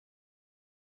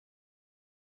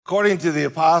According to the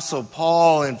Apostle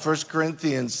Paul in 1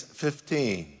 Corinthians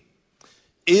 15,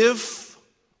 if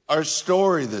our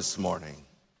story this morning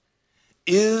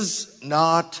is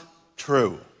not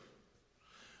true,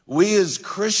 we as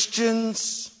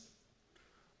Christians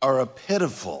are a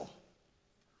pitiful,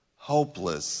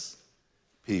 hopeless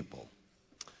people.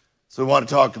 So we want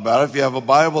to talk about it. If you have a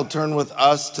Bible, turn with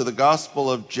us to the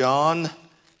Gospel of John,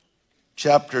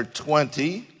 chapter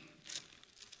 20.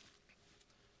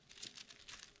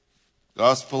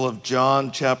 Gospel of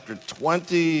John, chapter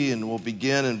 20, and we'll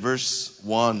begin in verse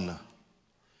 1.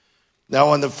 Now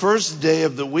on the first day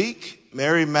of the week,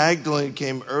 Mary Magdalene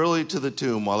came early to the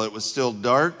tomb while it was still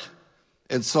dark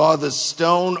and saw the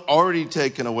stone already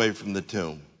taken away from the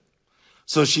tomb.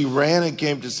 So she ran and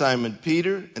came to Simon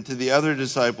Peter and to the other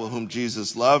disciple whom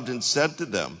Jesus loved and said to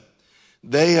them,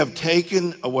 "They have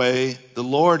taken away the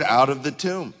Lord out of the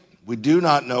tomb. We do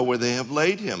not know where they have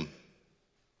laid him."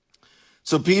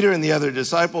 So Peter and the other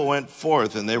disciple went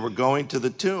forth, and they were going to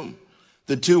the tomb.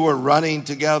 The two were running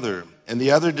together, and the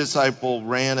other disciple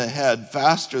ran ahead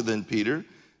faster than Peter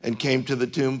and came to the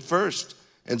tomb first.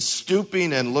 And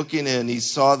stooping and looking in, he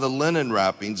saw the linen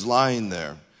wrappings lying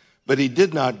there, but he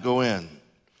did not go in.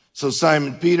 So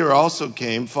Simon Peter also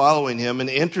came, following him, and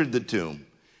entered the tomb.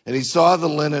 And he saw the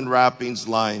linen wrappings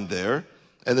lying there,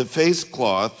 and the face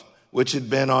cloth which had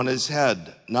been on his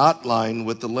head, not lying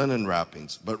with the linen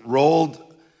wrappings, but rolled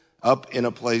up in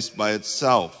a place by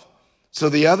itself. So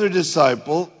the other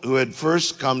disciple, who had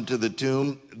first come to the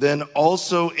tomb, then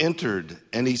also entered,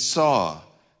 and he saw,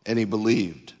 and he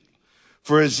believed.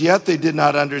 For as yet they did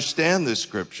not understand this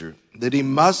scripture, that he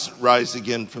must rise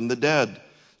again from the dead.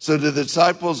 So the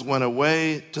disciples went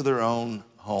away to their own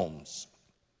homes.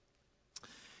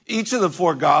 Each of the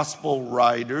four gospel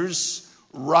writers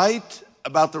write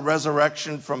about the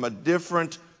resurrection from a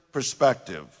different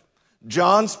perspective.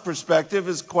 John's perspective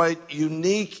is quite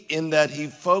unique in that he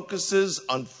focuses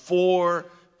on four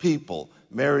people: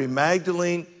 Mary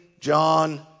Magdalene,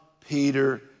 John,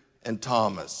 Peter, and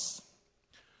Thomas.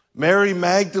 Mary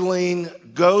Magdalene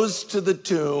goes to the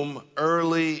tomb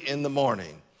early in the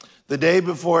morning. The day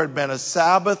before had been a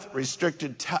Sabbath,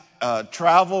 restricted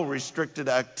travel, restricted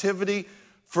activity.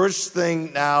 First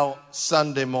thing now,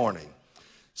 Sunday morning.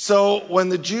 So when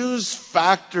the Jews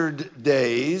factored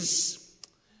days,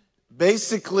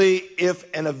 basically if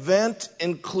an event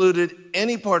included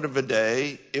any part of a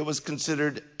day, it was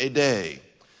considered a day.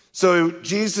 So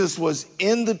Jesus was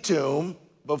in the tomb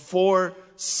before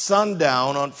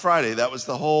sundown on Friday. That was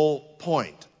the whole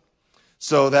point.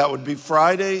 So that would be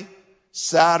Friday,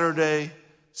 Saturday,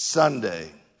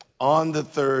 Sunday. On the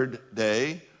third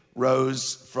day,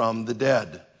 rose from the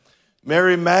dead.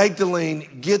 Mary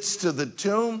Magdalene gets to the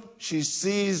tomb. She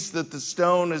sees that the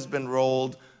stone has been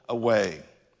rolled away.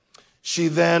 She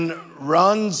then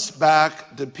runs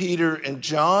back to Peter and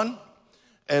John,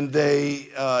 and they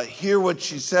hear what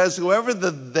she says. Whoever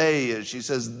the they is, she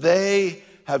says, they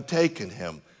have taken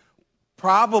him.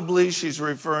 Probably she's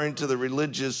referring to the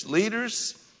religious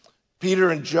leaders.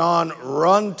 Peter and John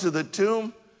run to the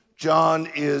tomb. John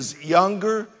is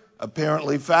younger,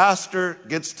 apparently faster,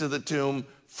 gets to the tomb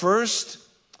first,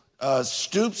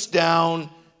 stoops down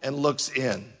and looks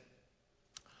in.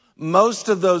 Most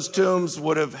of those tombs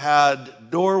would have had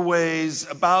doorways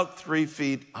about 3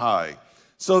 feet high.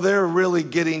 So they're really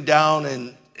getting down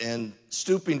and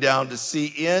stooping down to see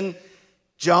in.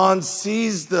 John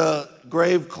sees the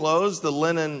grave clothes, the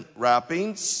linen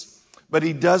wrappings, but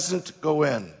he doesn't go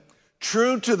in.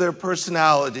 True to their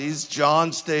personalities,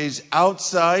 John stays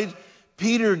outside.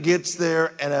 Peter gets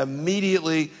there and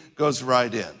immediately goes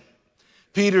right in.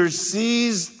 Peter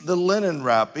sees the linen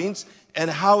wrappings, and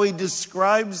how he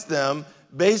describes them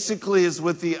basically is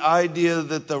with the idea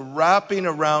that the wrapping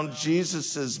around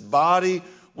Jesus' body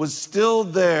was still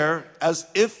there as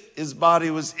if his body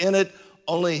was in it,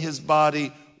 only his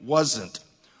body wasn't.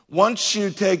 Once you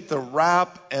take the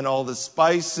wrap and all the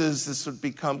spices, this would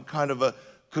become kind of a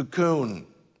cocoon.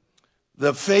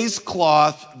 The face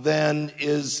cloth then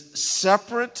is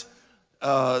separate.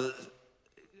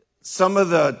 Some of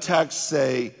the texts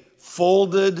say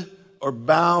folded or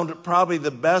bound. Probably the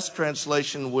best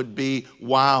translation would be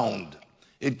wound.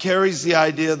 It carries the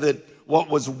idea that what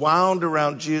was wound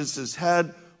around Jesus'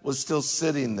 head was still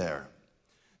sitting there.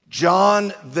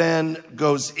 John then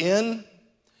goes in,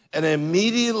 and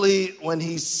immediately when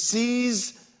he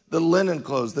sees the linen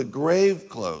clothes, the grave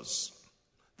clothes,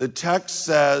 the text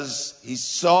says he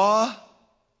saw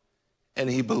and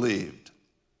he believed.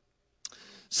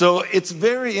 So it's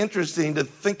very interesting to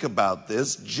think about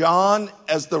this. John,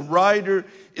 as the writer,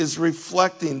 is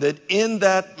reflecting that in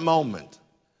that moment,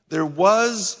 there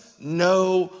was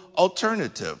no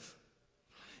alternative.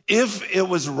 If it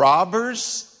was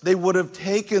robbers, they would have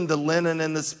taken the linen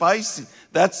and the spices.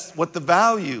 That's where the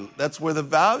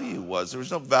value was. There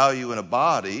was no value in a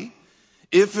body.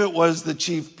 If it was the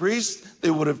chief priest,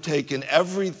 they would have taken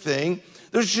everything.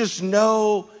 There's just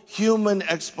no human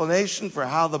explanation for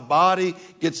how the body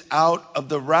gets out of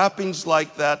the wrappings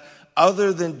like that,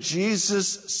 other than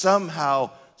Jesus somehow,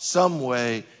 some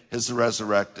way has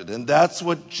resurrected. And that's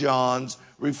what John's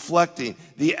reflecting.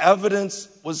 The evidence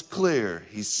was clear.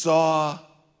 He saw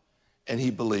and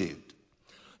he believed.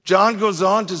 John goes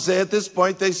on to say at this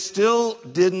point, they still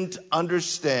didn't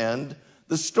understand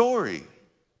the story.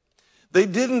 They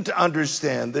didn't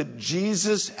understand that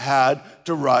Jesus had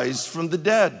to rise from the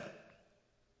dead.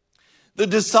 The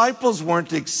disciples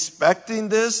weren't expecting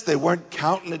this. They weren't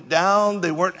counting it down.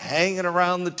 They weren't hanging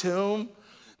around the tomb.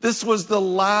 This was the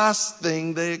last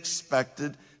thing they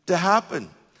expected to happen.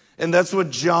 And that's what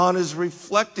John is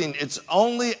reflecting. It's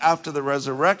only after the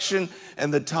resurrection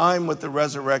and the time with the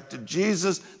resurrected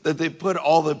Jesus that they put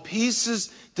all the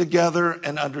pieces together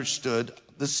and understood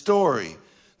the story.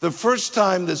 The first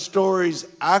time the story's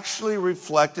actually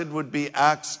reflected would be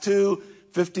Acts 2,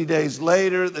 50 days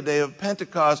later, the day of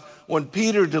Pentecost, when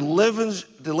Peter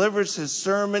delivers his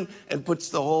sermon and puts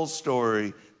the whole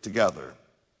story together.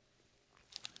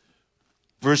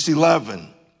 Verse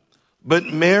 11, but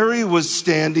Mary was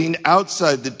standing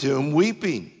outside the tomb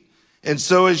weeping. And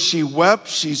so as she wept,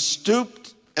 she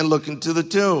stooped and looked into the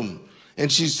tomb.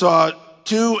 And she saw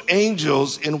two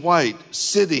angels in white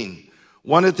sitting,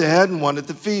 one at the head and one at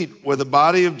the feet, where the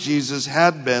body of Jesus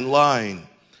had been lying.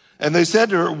 And they said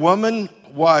to her, woman,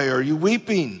 why are you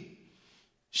weeping?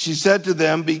 She said to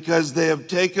them, because they have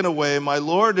taken away my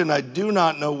Lord, and I do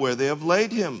not know where they have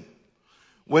laid him.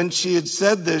 When she had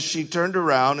said this, she turned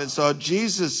around and saw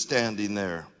Jesus standing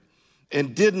there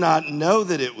and did not know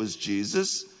that it was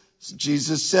Jesus.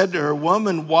 Jesus said to her,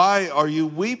 woman, why are you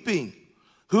weeping?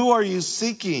 Who are you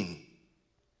seeking?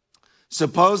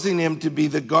 Supposing him to be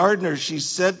the gardener, she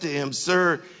said to him,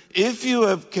 sir, if you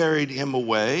have carried him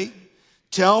away,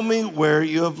 tell me where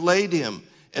you have laid him,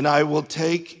 and I will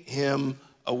take him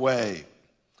away.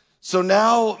 So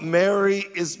now Mary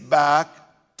is back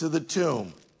to the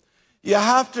tomb. You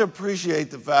have to appreciate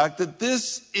the fact that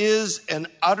this is an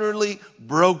utterly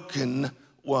broken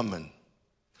woman.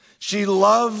 She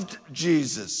loved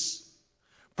Jesus.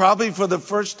 Probably for the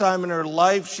first time in her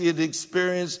life, she had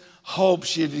experienced hope.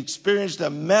 She had experienced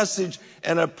a message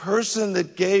and a person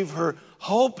that gave her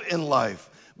hope in life.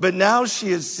 But now she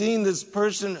has seen this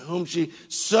person whom she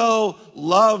so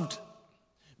loved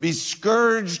be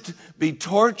scourged, be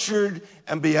tortured,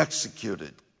 and be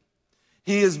executed.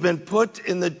 He has been put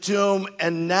in the tomb,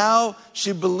 and now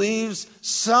she believes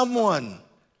someone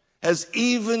has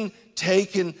even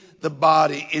taken the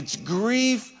body. It's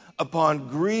grief upon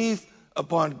grief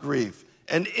upon grief.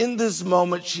 And in this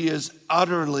moment, she is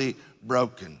utterly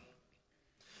broken.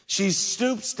 She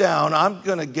stoops down, I'm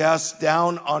going to guess,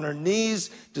 down on her knees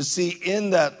to see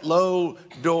in that low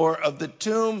door of the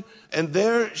tomb. And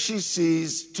there she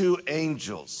sees two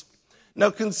angels. Now,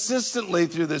 consistently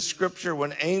through the scripture,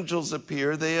 when angels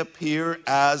appear, they appear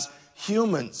as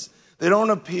humans. They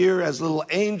don't appear as little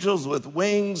angels with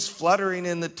wings fluttering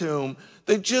in the tomb.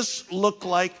 They just look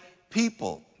like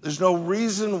people. There's no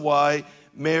reason why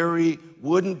Mary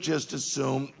wouldn't just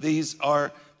assume these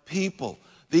are people.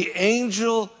 The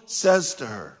angel says to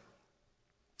her,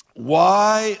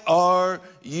 why are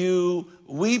you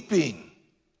weeping?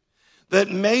 That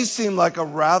may seem like a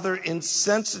rather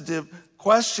insensitive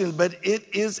question, but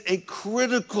it is a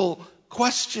critical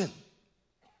question.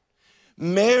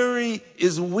 Mary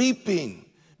is weeping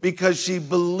because she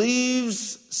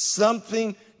believes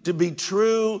something to be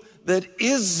true that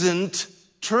isn't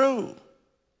true.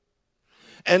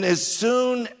 And as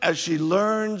soon as she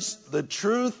learns the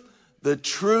truth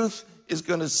is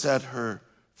going to set her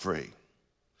free.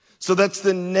 So that's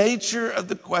the nature of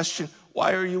the question.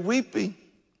 Why are you weeping?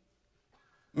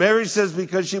 Mary says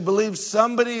because she believes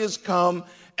somebody has come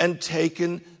and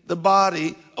taken the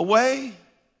body away.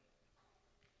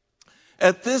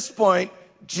 At this point,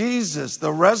 Jesus,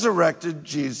 the resurrected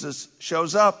Jesus,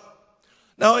 shows up.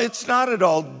 Now, it's not at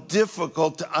all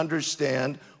difficult to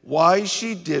understand why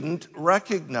she didn't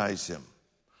recognize him.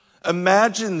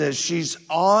 Imagine this. She's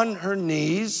on her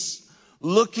knees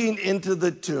looking into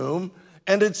the tomb,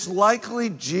 and it's likely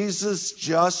Jesus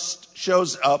just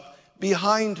shows up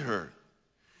behind her.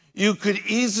 You could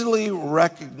easily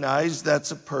recognize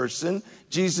that's a person.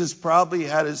 Jesus probably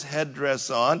had his headdress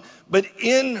on, but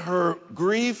in her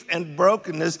grief and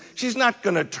brokenness, she's not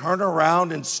going to turn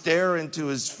around and stare into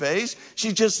his face.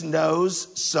 She just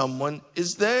knows someone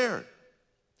is there.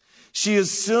 She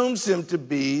assumes him to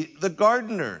be the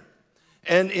gardener.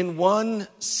 And in one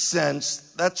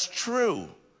sense, that's true.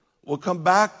 We'll come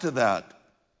back to that.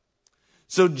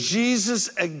 So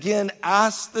Jesus again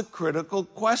asks the critical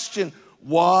question,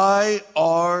 why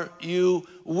are you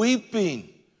weeping?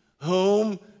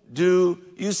 Whom do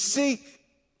you seek?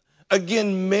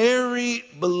 Again, Mary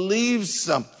believes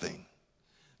something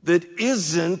that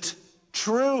isn't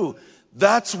true.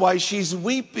 That's why she's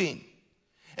weeping.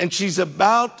 And she's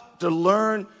about to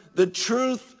learn the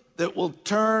truth that will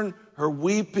turn her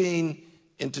weeping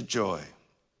into joy.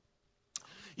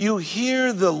 You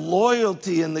hear the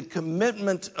loyalty and the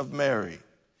commitment of Mary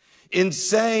in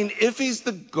saying, if he's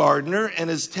the gardener and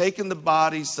has taken the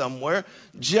body somewhere,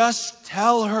 just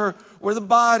tell her where the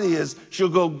body is. She'll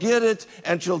go get it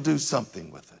and she'll do something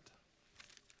with it.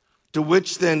 To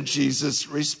which then Jesus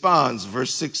responds,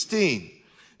 verse 16.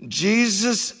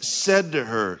 Jesus said to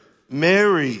her,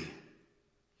 Mary.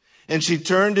 And she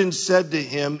turned and said to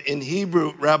him in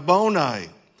Hebrew, Rabboni,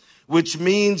 which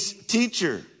means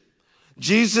teacher.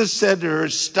 Jesus said to her,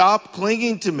 stop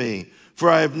clinging to me, for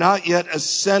I have not yet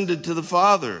ascended to the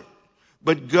Father.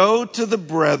 But go to the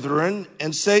brethren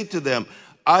and say to them,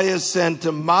 I ascend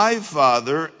to my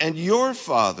Father and your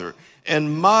Father,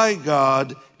 and my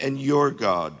God and your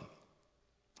God.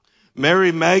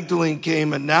 Mary Magdalene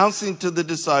came announcing to the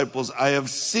disciples, I have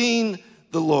seen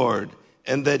the Lord,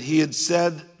 and that he had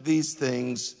said these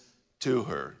things to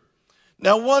her.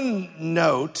 Now, one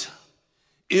note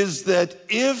is that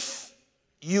if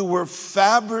you were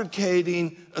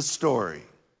fabricating a story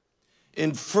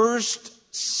in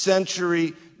first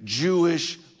century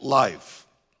Jewish life,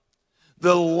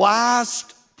 the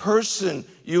last person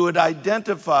you would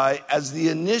identify as the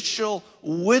initial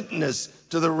witness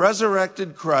to the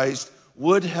resurrected Christ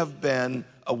would have been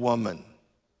a woman.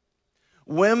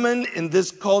 Women in this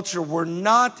culture were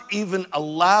not even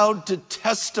allowed to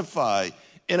testify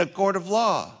in a court of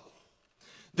law.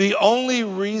 The only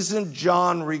reason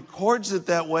John records it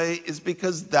that way is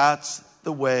because that's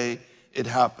the way it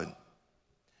happened.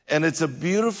 And it's a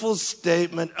beautiful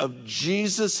statement of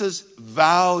Jesus'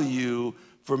 value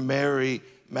for Mary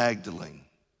Magdalene.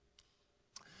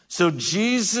 So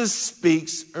Jesus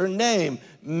speaks her name,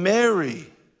 Mary.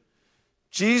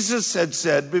 Jesus had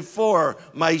said before,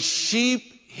 my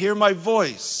sheep hear my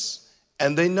voice,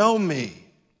 and they know me.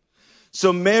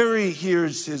 So Mary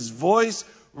hears his voice,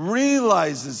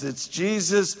 realizes it's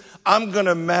Jesus. I'm going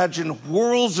to imagine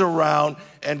whirls around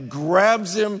and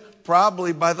grabs him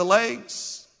probably by the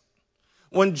legs.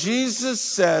 When Jesus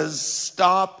says,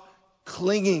 stop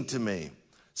clinging to me,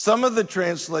 some of the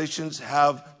translations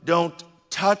have don't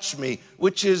touch me,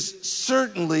 which is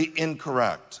certainly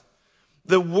incorrect.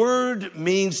 The word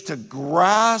means to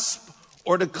grasp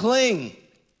or to cling.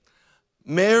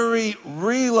 Mary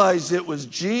realized it was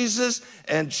Jesus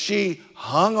and she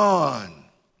hung on.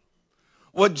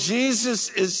 What Jesus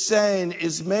is saying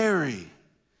is, Mary,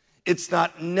 it's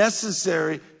not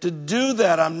necessary to do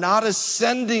that. I'm not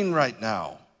ascending right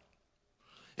now.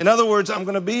 In other words, I'm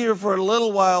going to be here for a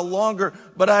little while longer,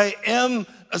 but I am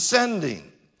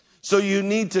ascending. So you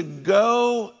need to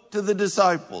go to the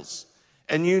disciples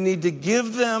and you need to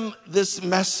give them this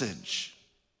message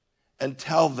and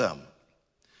tell them.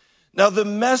 Now, the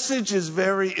message is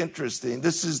very interesting.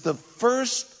 This is the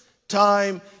first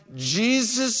time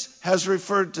Jesus has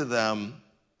referred to them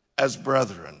as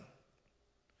brethren.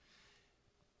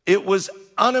 It was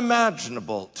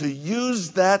unimaginable to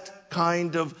use that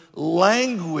kind of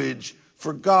language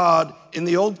for God in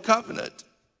the Old Covenant.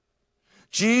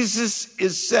 Jesus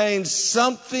is saying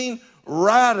something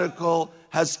radical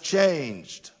has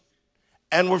changed,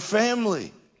 and we're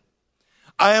family.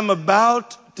 I am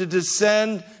about to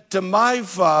descend to my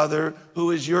Father,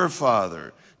 who is your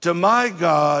Father, to my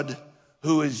God,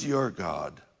 who is your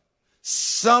God.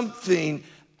 Something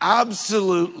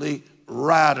absolutely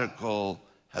radical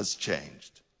has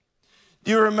changed.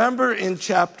 Do you remember in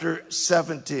chapter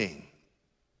 17,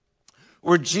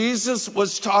 where Jesus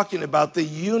was talking about the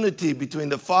unity between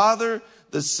the Father,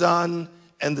 the Son,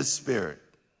 and the Spirit?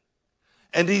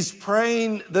 And he's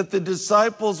praying that the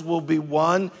disciples will be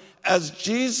one as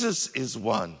Jesus is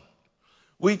one.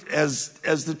 As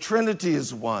the Trinity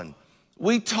is one.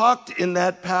 We talked in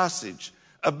that passage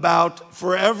about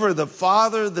forever the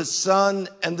Father, the Son,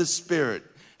 and the Spirit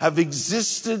have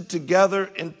existed together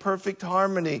in perfect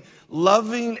harmony,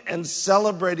 loving and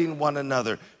celebrating one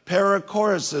another.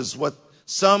 Perichoresis, what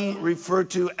some refer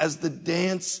to as the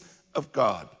dance of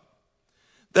God.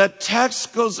 That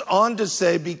text goes on to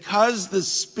say, because the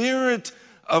Spirit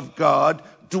of God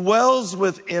dwells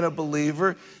within a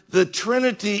believer, the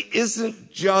Trinity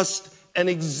isn't just an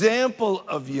example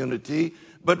of unity,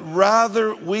 but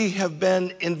rather we have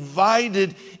been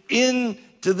invited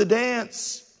into the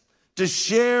dance, to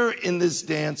share in this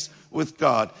dance with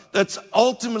God. That's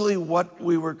ultimately what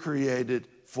we were created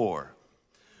for.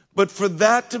 But for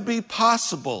that to be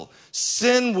possible,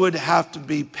 sin would have to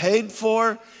be paid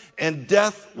for and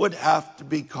death would have to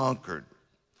be conquered.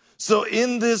 So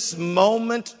in this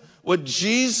moment, what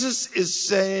Jesus is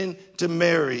saying to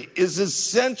Mary is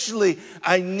essentially,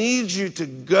 I need you to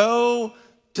go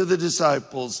to the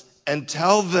disciples and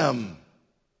tell them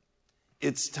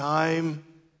it's time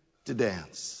to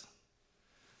dance.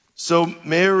 So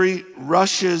Mary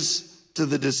rushes to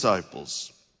the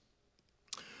disciples.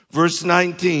 Verse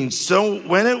 19, so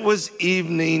when it was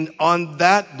evening on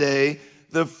that day,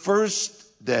 the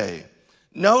first day.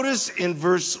 Notice in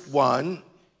verse 1,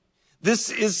 this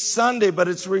is Sunday, but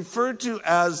it's referred to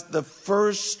as the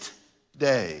first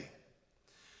day.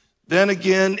 Then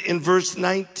again in verse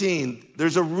 19,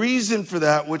 there's a reason for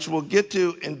that, which we'll get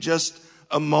to in just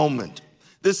a moment.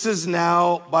 This is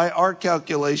now, by our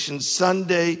calculations,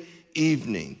 Sunday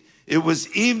evening. It was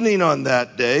evening on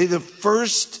that day, the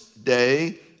first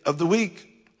day of the week.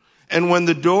 And when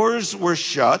the doors were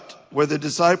shut, where the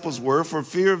disciples were, for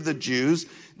fear of the Jews,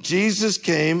 Jesus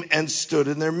came and stood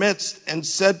in their midst and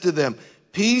said to them,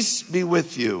 peace be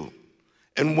with you.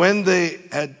 And when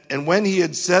he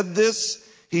had said this,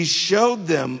 he showed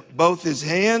them both his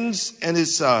hands and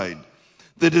his side.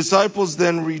 The disciples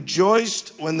then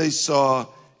rejoiced when they saw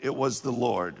it was the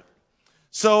Lord.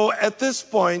 So at this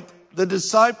point, the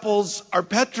disciples are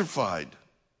petrified.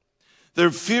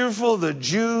 They're fearful the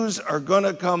Jews are going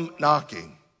to come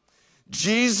knocking.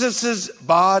 Jesus'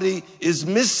 body is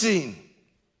missing.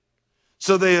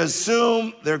 So they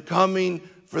assume they're coming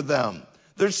for them.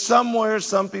 They're somewhere,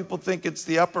 some people think it's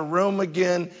the upper room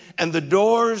again, and the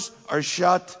doors are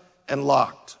shut and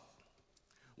locked.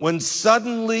 When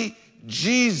suddenly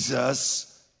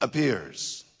Jesus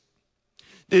appears.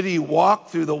 Did he walk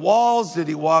through the walls? Did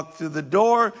he walk through the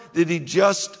door? Did he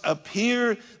just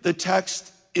appear? The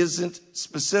text isn't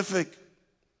specific.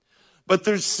 But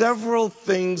there's several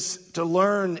things to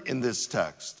learn in this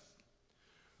text.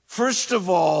 First of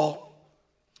all,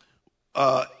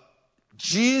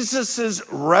 Jesus'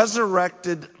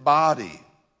 resurrected body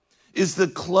is the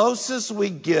closest we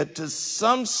get to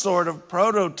some sort of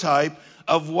prototype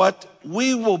of what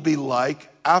we will be like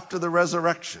after the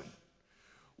resurrection.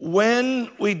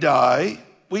 When we die,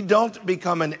 we don't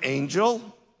become an angel.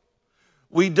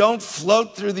 We don't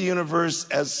float through the universe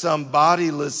as some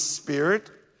bodiless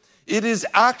spirit. It is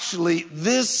actually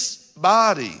this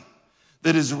body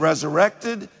that is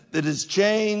resurrected, that is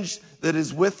changed, that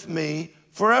is with me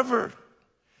forever.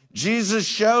 Jesus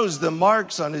shows the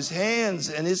marks on his hands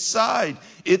and his side.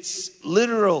 It's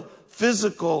literal,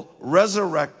 physical,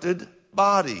 resurrected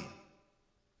body.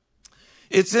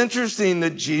 It's interesting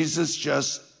that Jesus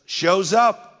just shows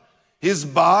up. His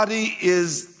body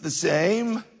is the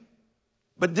same,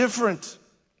 but different.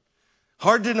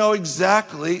 Hard to know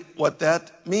exactly what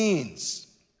that means.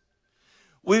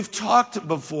 We've talked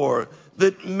before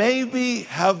that maybe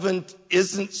heaven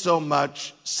isn't so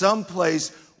much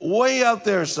someplace way out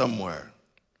there somewhere,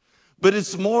 but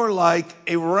it's more like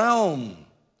a realm.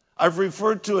 I've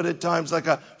referred to it at times like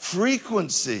a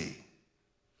frequency.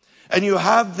 And you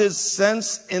have this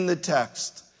sense in the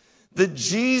text that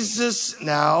Jesus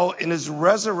now in his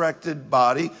resurrected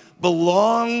body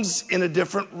belongs in a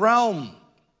different realm,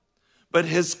 but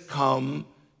has come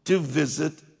to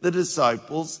visit the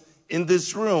disciples in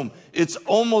this room. It's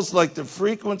almost like the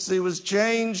frequency was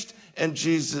changed and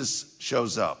Jesus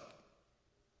shows up.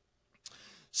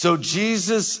 So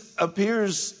Jesus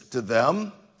appears to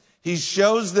them. He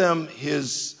shows them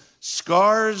his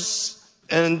scars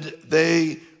and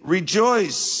they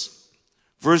rejoice.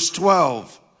 Verse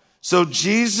 12. So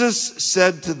Jesus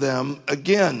said to them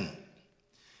again,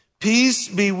 peace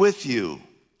be with you.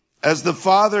 As the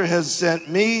Father has sent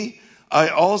me, I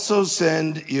also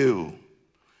send you.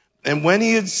 And when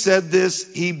he had said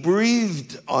this, he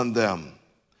breathed on them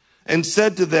and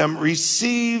said to them,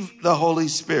 receive the Holy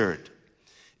Spirit.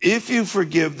 If you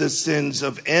forgive the sins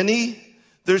of any,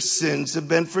 their sins have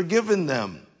been forgiven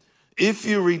them. If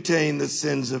you retain the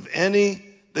sins of any,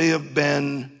 they have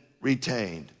been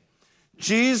retained.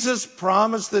 Jesus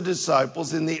promised the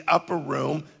disciples in the upper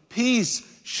room, peace,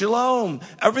 shalom,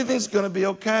 everything's going to be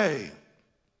okay.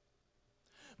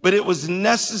 But it was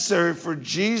necessary for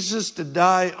Jesus to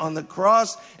die on the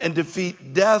cross and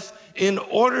defeat death in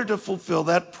order to fulfill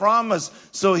that promise.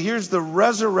 So here's the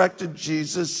resurrected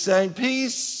Jesus saying,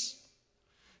 peace,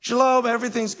 shalom,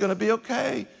 everything's going to be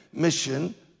okay.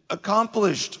 Mission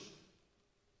accomplished.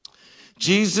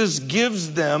 Jesus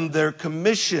gives them their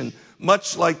commission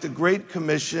much like the Great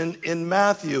Commission in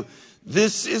Matthew.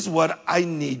 This is what I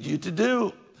need you to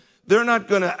do. They're not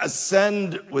going to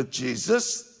ascend with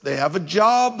Jesus. They have a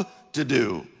job to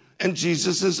do. And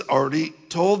Jesus has already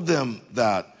told them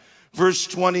that. Verse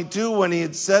 22, when he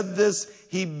had said this,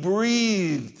 he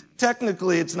breathed.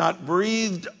 Technically, it's not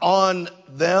breathed on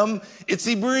them. It's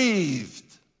he breathed.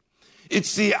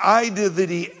 It's the idea that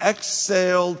he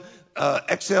exhaled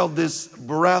this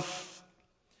breath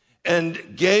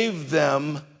and gave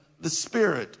them the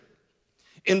Spirit.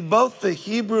 In both the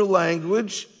Hebrew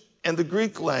language and the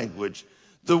Greek language,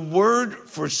 the word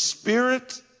for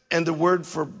spirit and the word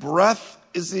for breath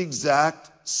is the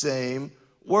exact same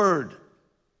word.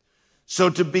 So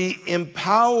to be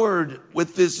empowered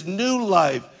with this new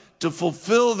life to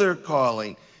fulfill their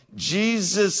calling,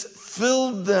 Jesus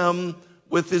filled them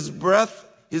with his breath,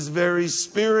 his very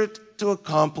spirit, to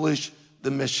accomplish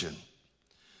the mission.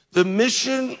 The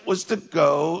mission was to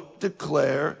go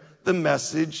declare the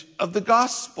message of the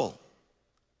gospel.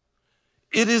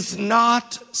 It is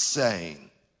not saying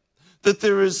that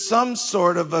there is some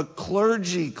sort of a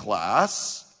clergy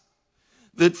class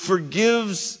that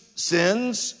forgives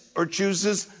sins or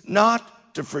chooses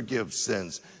not to forgive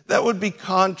sins. That would be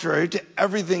contrary to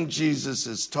everything Jesus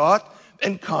has taught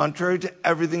and contrary to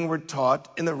everything we're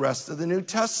taught in the rest of the New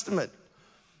Testament.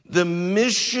 The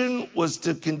mission was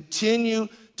to continue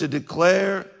to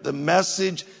declare the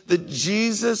message that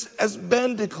Jesus has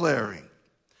been declaring.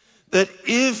 That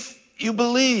if you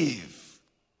believe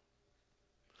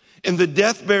in the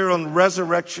death, burial, and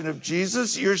resurrection of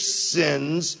Jesus, your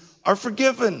sins are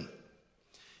forgiven.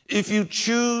 If you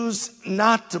choose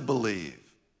not to believe,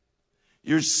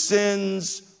 your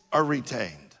sins are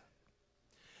retained.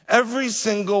 Every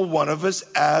single one of us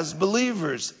as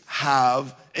believers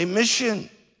have a mission.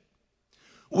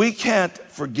 We can't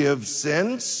forgive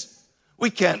sins. We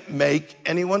can't make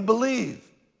anyone believe.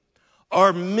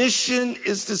 Our mission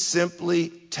is to simply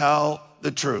tell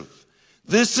the truth.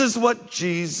 This is what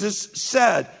Jesus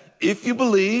said. If you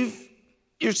believe,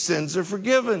 your sins are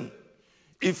forgiven.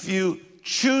 If you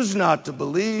choose not to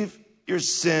believe, your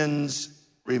sins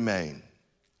remain.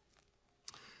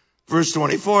 Verse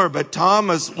 24, but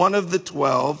Thomas, one of the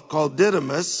 12, called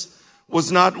Didymus,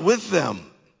 was not with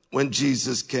them when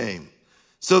Jesus came.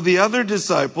 So the other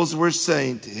disciples were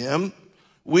saying to him,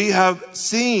 we have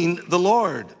seen the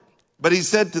Lord. But he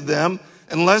said to them,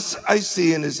 unless I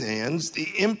see in his hands the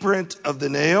imprint of the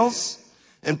nails,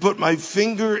 and put my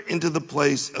finger into the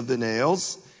place of the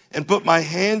nails, and put my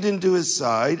hand into his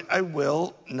side, I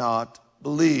will not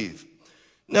believe.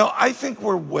 Now, I think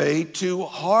we're way too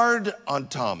hard on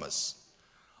Thomas.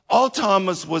 All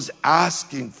Thomas was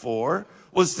asking for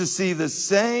was to see the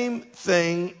same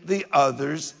thing the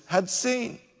others had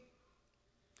seen.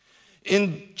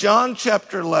 In John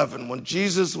chapter 11, when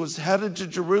Jesus was headed to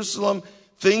Jerusalem,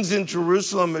 things in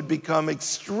Jerusalem had become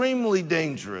extremely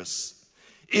dangerous.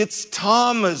 It's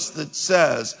Thomas that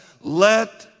says,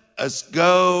 let us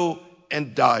go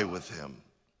and die with him.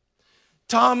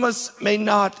 Thomas may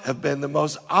not have been the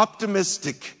most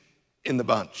optimistic in the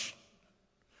bunch,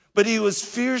 but he was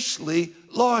fiercely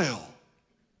loyal.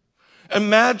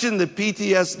 Imagine the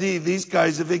PTSD these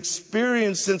guys have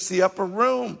experienced since the upper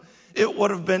room. It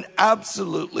would have been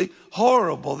absolutely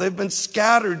horrible. They've been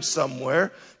scattered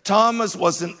somewhere. Thomas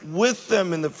wasn't with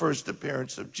them in the first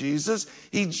appearance of Jesus.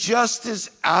 He just is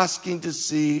asking to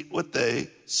see what they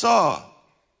saw.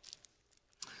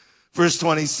 Verse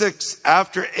 26,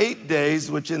 after 8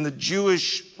 days, which in the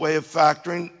Jewish way of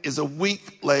factoring is a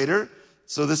week later,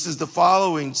 so this is the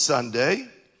following Sunday,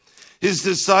 his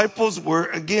disciples were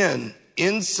again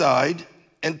inside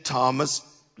and Thomas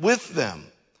with them.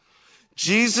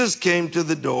 Jesus came to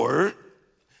the door,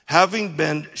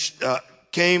 the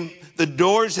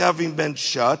doors having been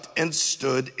shut, and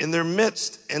stood in their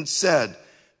midst and said,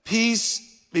 peace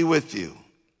be with you.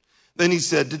 Then he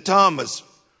said to Thomas,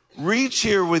 reach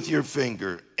here with your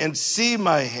finger and see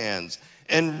my hands,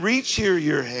 and reach here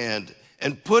your hand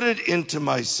and put it into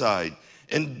my side,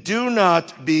 and do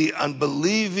not be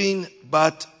unbelieving,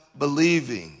 but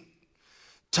believing.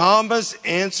 Thomas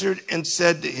answered and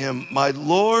said to him, my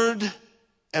Lord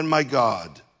and my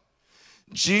God.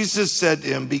 Jesus said to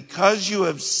him, because you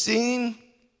have seen,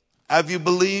 have you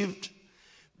believed?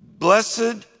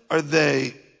 Blessed are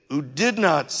they who did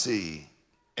not see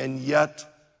and yet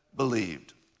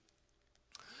believed.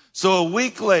 So a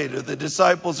week later, the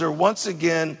disciples are once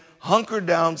again hunkered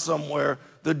down somewhere.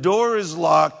 The door is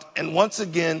locked, and once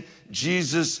again,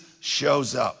 Jesus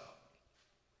shows up.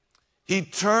 He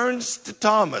turns to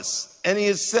Thomas, and he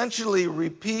essentially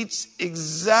repeats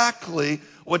exactly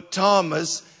what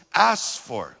Thomas asked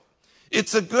for.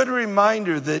 It's a good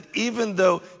reminder that even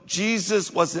though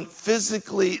Jesus wasn't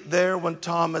physically there when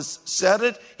Thomas said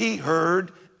it, he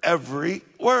heard every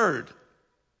word.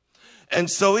 And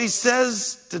so he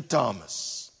says to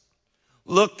Thomas,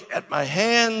 look at my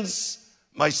hands,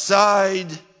 my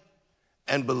side,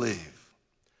 and believe.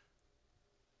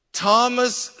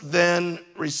 Thomas then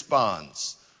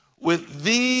responds with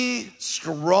the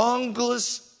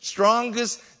strongest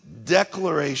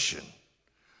declaration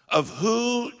of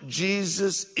who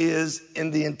Jesus is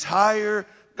in the entire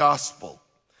gospel.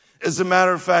 As a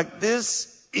matter of fact,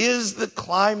 this is the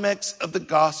climax of the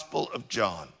Gospel of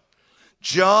John.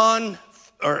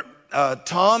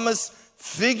 Thomas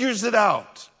figures it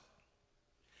out,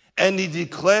 and he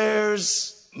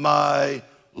declares, my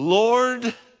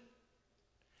Lord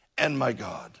and my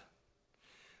God.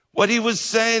 What he was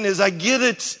saying is, I get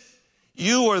it.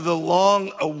 You are the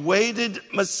long-awaited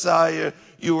Messiah.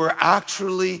 You are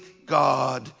actually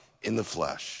God in the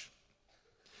flesh.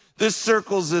 This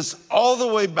circles us all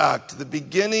the way back to the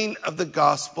beginning of the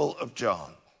Gospel of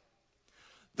John.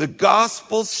 The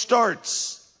Gospel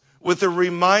starts with a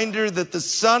reminder that the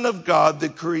Son of God, the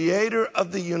creator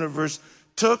of the universe,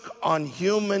 took on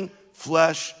human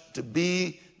flesh to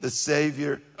be the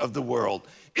Savior of the world.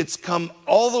 It's come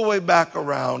all the way back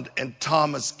around, and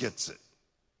Thomas gets it.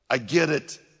 I get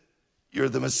it. You're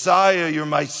the Messiah, you're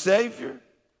my Savior,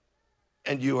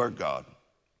 and you are God.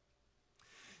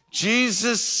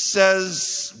 Jesus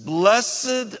says,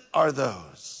 blessed are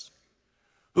those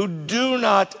who do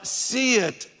not see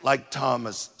it like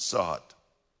Thomas saw it,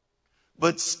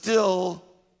 but still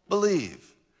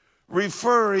believe,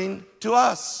 referring to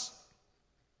us.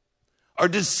 Our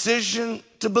decision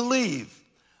to believe,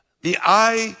 the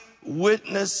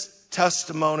eyewitness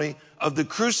testimony of the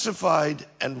crucified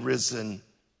and risen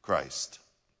Christ.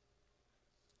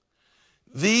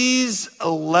 These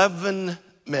 11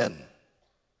 men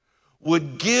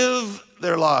would give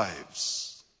their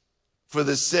lives for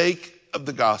the sake of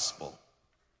the gospel.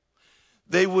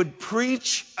 They would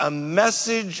preach a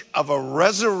message of a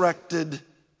resurrected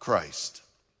Christ.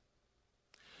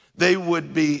 They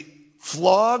would be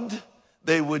flogged,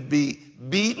 they would be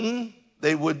beaten,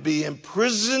 they would be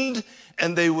imprisoned,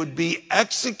 and they would be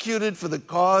executed for the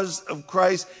cause of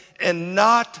Christ, and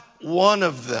not one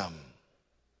of them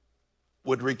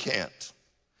would recant.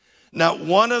 Not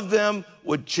one of them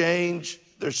would change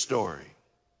their story,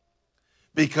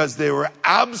 because they were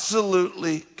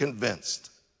absolutely convinced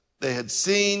they had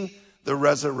seen the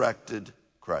resurrected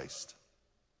Christ.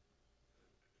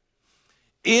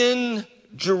 In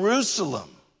Jerusalem,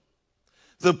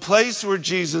 the place where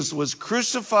Jesus was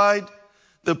crucified,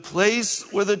 the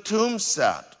place where the tomb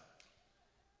sat,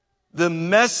 the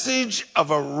message of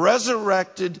a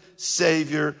resurrected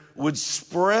Savior would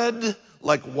spread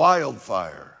like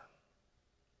wildfire.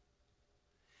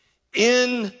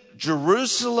 In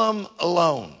Jerusalem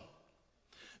alone,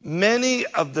 many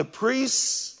of the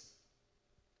priests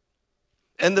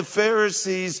and the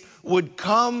Pharisees would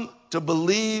come to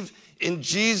believe in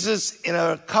Jesus. In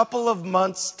a couple of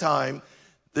months' time,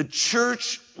 the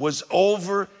church was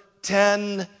over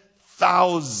 10,000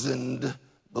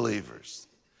 believers,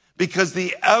 because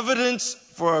the evidence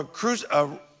for a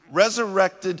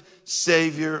resurrected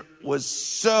Savior was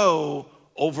so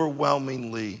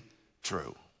overwhelmingly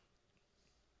true.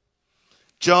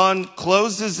 John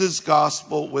closes his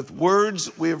gospel with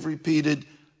words we have repeated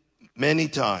many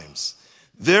times.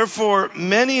 Therefore,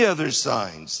 many other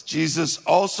signs Jesus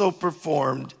also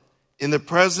performed in the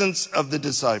presence of the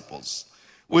disciples,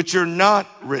 which are not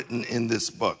written in this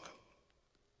book.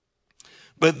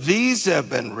 But these have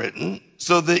been written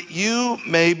so that you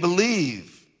may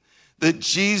believe that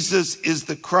Jesus is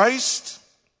the Christ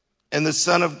and the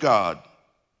Son of God,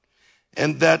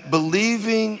 and that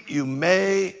believing you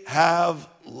may have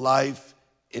life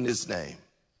in his name.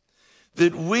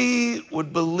 That we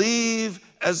would believe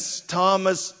as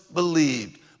Thomas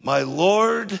believed, my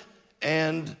Lord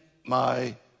and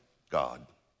my God.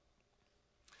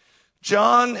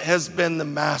 John has been the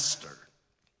master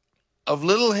of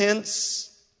little hints,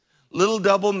 little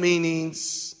double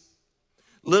meanings,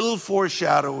 little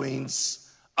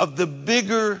foreshadowings of the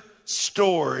bigger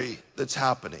story that's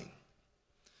happening.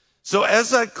 So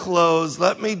as I close,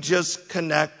 let me just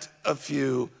connect a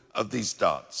few of these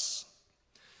dots.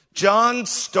 John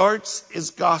starts his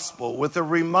gospel with a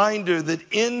reminder that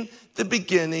in the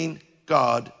beginning,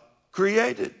 God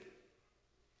created.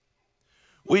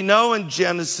 We know in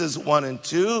Genesis 1 and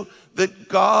 2 that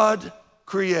God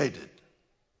created.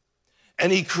 And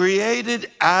he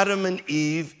created Adam and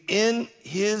Eve in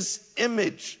his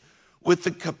image, with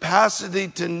the capacity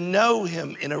to know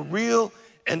him in a real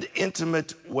and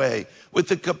intimate way, with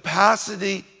the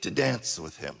capacity to dance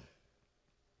with him.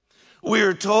 We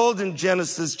are told in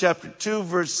Genesis chapter 2,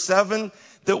 verse 7,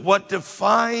 that what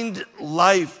defined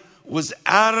life was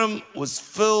Adam was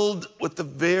filled with the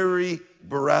very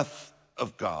breath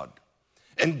of God.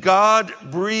 And God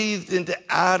breathed into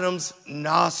Adam's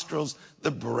nostrils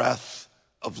the breath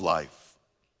of life.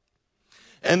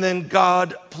 And then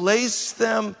God placed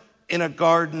them in a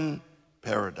garden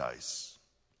paradise.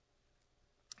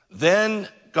 Then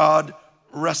God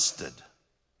rested.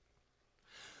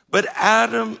 But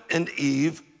Adam and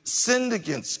Eve sinned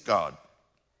against God.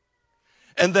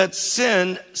 And that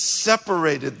sin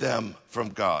separated them from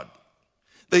God.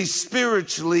 They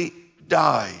spiritually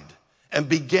died and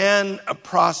began a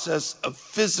process of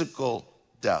physical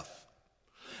death.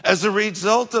 As a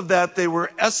result of that, they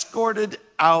were escorted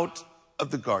out of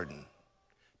the garden.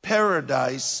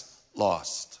 Paradise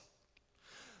lost.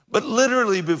 But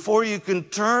literally, before you can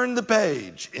turn the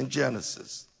page in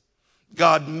Genesis,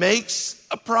 God makes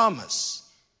a promise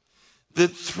that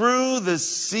through the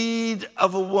seed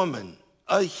of a woman,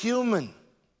 a human,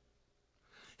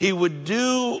 he would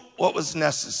do what was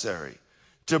necessary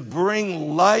to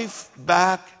bring life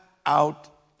back out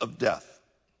of death.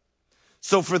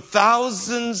 So for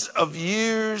thousands of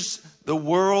years, the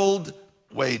world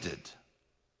waited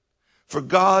for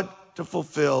God to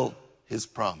fulfill his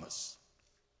promise.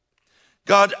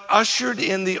 God ushered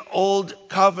in the old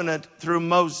covenant through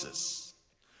Moses,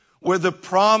 where the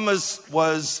promise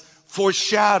was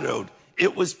foreshadowed,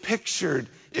 it was pictured,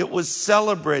 it was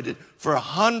celebrated for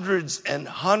hundreds and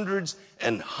hundreds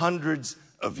and hundreds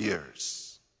of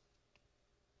years.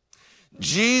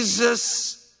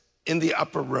 Jesus in the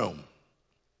upper room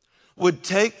would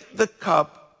take the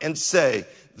cup and say,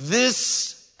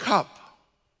 "This cup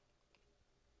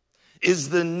is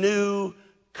the new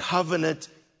covenant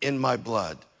in my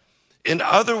blood." In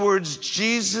other words,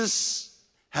 Jesus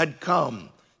had come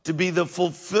to be the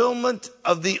fulfillment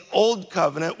of the old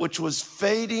covenant, which was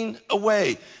fading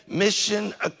away.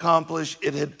 Mission accomplished.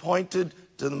 It had pointed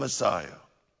to the Messiah.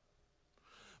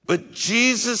 But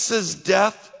Jesus'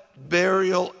 death,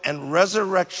 burial, and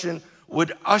resurrection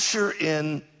would usher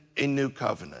in a new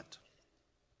covenant.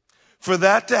 For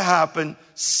that to happen,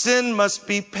 sin must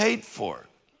be paid for.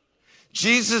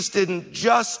 Jesus didn't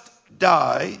just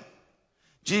die.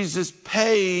 Jesus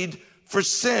paid for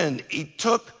sin. He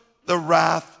took the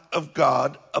wrath of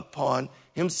God upon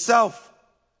himself.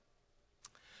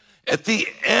 At the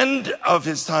end of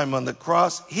his time on the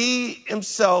cross, he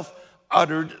himself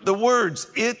uttered the words,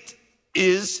 "It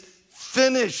is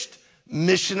finished,"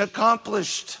 mission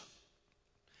accomplished.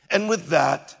 And with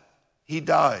that, he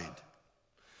died.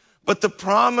 But the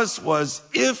promise was,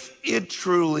 if it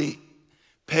truly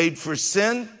paid for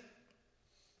sin,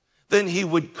 then he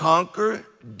would conquer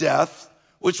death,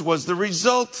 which was the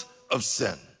result of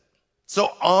sin.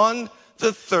 So on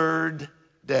the third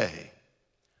day,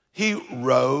 he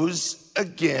rose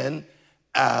again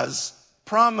as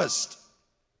promised.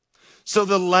 So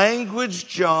the language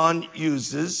John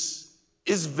uses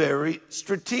is very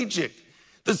strategic.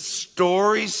 The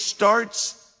story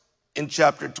starts in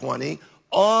chapter 20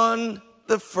 on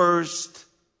the first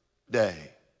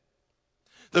day.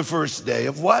 The first day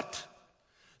of what?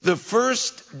 The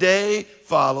first day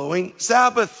following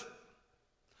Sabbath.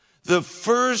 The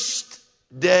first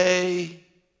day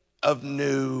of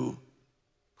new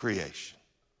creation.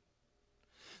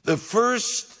 The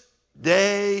first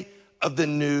day of the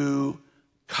new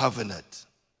covenant.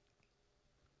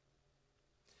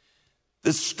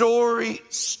 The story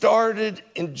started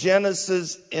in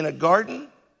Genesis in a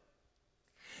garden,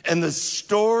 and the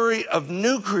story of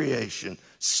new creation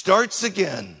starts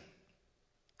again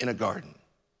in a garden.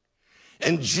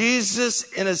 And Jesus,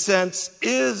 in a sense,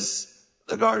 is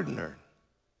the gardener.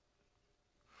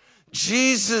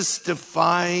 Jesus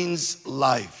defines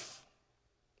life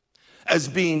as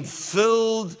being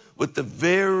filled with the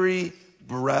very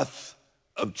breath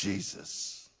of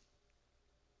Jesus.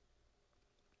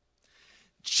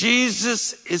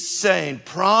 Jesus is saying,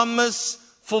 promise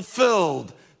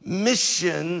fulfilled,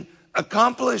 mission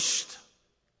accomplished,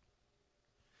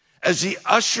 as he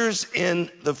ushers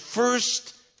in the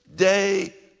first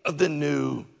day of the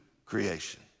new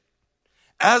creation.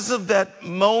 As of that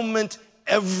moment,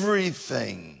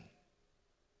 everything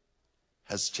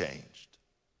has changed.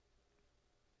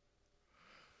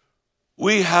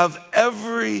 We have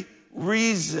every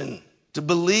reason to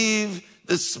believe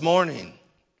this morning.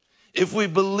 If we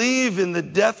believe in the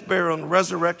death, burial, and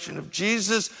resurrection of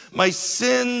Jesus, my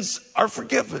sins are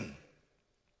forgiven.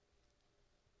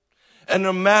 And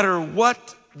no matter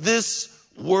what this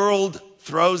world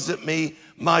throws at me,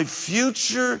 my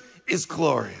future is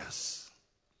glorious.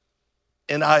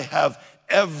 And I have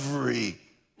every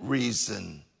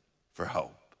reason for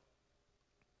hope.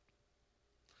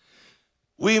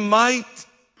 We might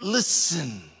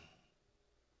listen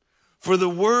for the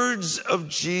words of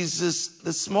Jesus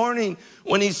this morning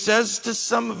when he says to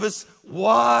some of us,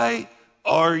 why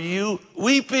are you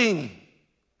weeping?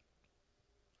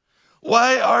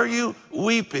 Why are you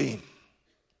weeping?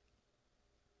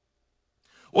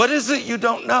 What is it you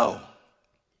don't know?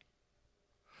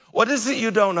 What is it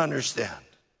you don't understand?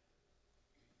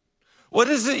 What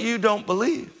is it you don't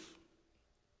believe?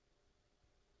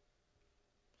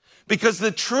 Because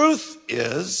the truth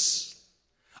is,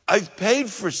 I've paid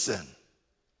for sin.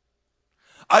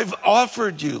 I've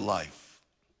offered you life.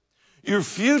 Your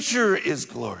future is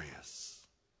glorious.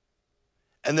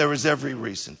 And there is every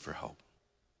reason for hope.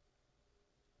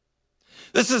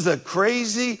 This is a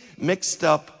crazy, mixed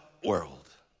up world.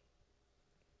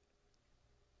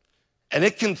 And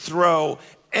it can throw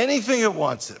anything it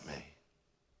wants at me.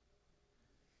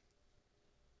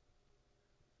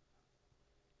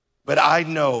 But I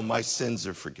know my sins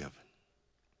are forgiven.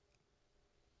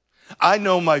 I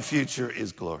know my future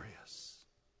is glorious.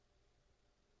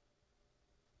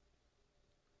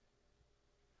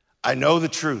 I know the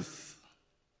truth.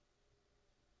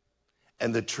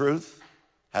 And the truth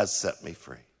has set me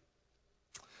free.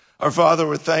 Our Father,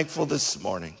 we're thankful this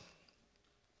morning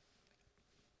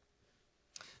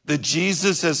that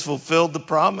Jesus has fulfilled the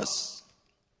promise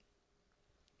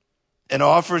and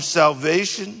offers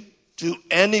salvation to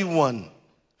anyone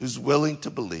who's willing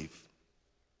to believe.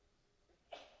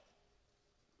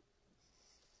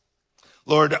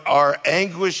 Lord, our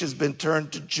anguish has been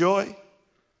turned to joy.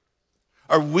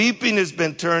 Our weeping has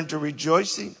been turned to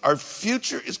rejoicing. Our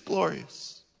future is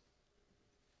glorious.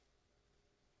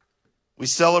 We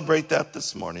celebrate that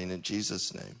this morning in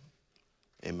Jesus' name.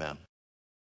 Amen.